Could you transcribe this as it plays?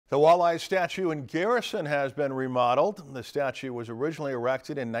The Walleye statue in Garrison has been remodeled. The statue was originally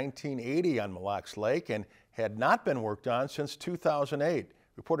erected in 1980 on Mille Lake and had not been worked on since 2008.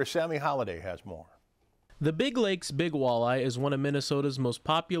 Reporter Sammy Holliday has more. The Big Lake's Big Walleye is one of Minnesota's most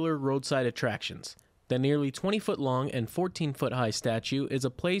popular roadside attractions. The nearly 20-foot long and 14-foot high statue is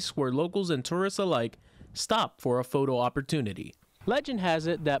a place where locals and tourists alike stop for a photo opportunity. Legend has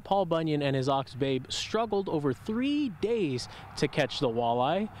it that Paul Bunyan and his ox Babe struggled over 3 days to catch the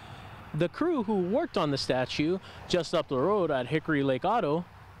walleye. The crew who worked on the statue just up the road at Hickory Lake Auto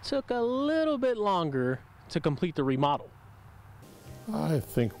took a little bit longer to complete the remodel. I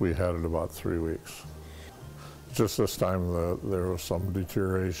think we had it about 3 weeks. Just this time there was some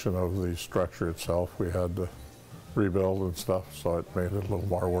deterioration of the structure itself. We had to rebuild and stuff, so it made it a little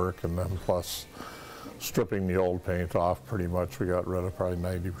more work, and then plus stripping the old paint off pretty much. We got rid of probably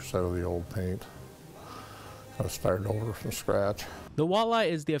 90% of the old paint. I started over from scratch. The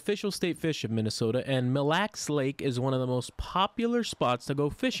walleye is the official state fish of Minnesota, and Mille Lake is one of the most popular spots to go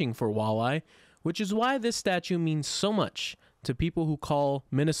fishing for walleye, which is why this statue means so much to people who call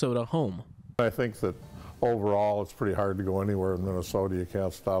Minnesota home. I think that overall it's pretty hard to go anywhere in Minnesota. You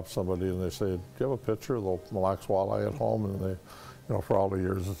can't stop somebody and they say, do you have a picture of the Mille walleye at home? And they, for all the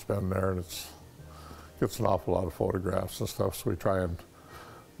years it's been there, and it gets an awful lot of photographs and stuff, so we try and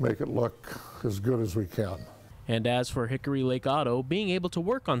make it look as good as we can. And as for Hickory Lake Auto, being able to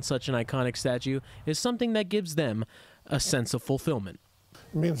work on such an iconic statue is something that gives them a sense of fulfillment.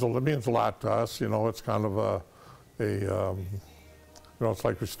 It means a lot to us. It's kind of it's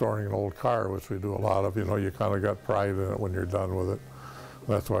like restoring an old car, which we do a lot of. You kind of got pride in it when you're done with it.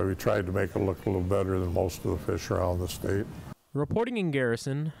 That's why we tried to make it look a little better than most of the fish around the state. Reporting in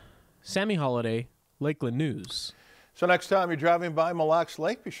Garrison, Sammy Holliday, Lakeland News. So next time you're driving by Mille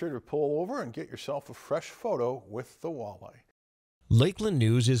Lake, be sure to pull over and get yourself a fresh photo with the walleye. Lakeland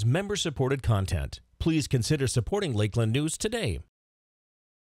News is member-supported content. Please consider supporting Lakeland News today.